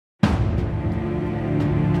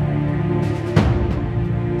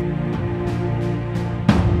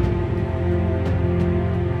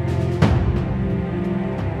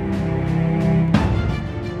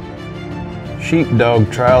Sheepdog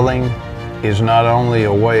trialing is not only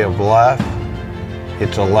a way of life,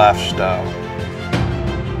 it's a lifestyle.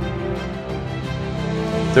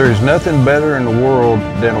 There is nothing better in the world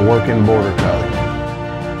than a working Border Collie.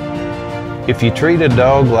 If you treat a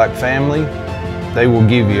dog like family, they will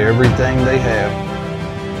give you everything they have.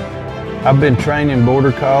 I've been training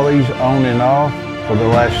Border Collies on and off for the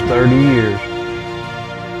last 30 years.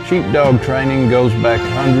 Sheepdog training goes back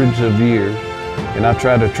hundreds of years, and I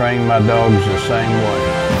try to train my dogs the same way.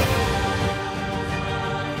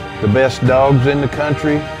 The best dogs in the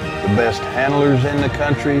country, the best handlers in the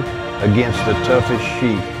country, against the toughest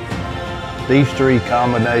sheep. These three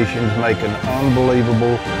combinations make an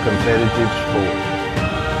unbelievable competitive sport.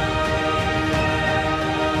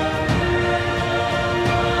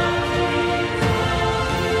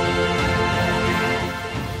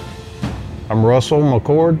 I'm Russell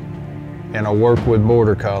Mccord, and I work with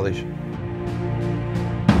Border Collies.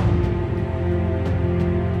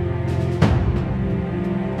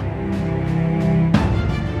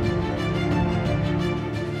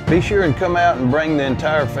 Be sure and come out and bring the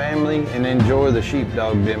entire family and enjoy the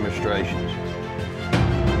sheepdog demonstrations.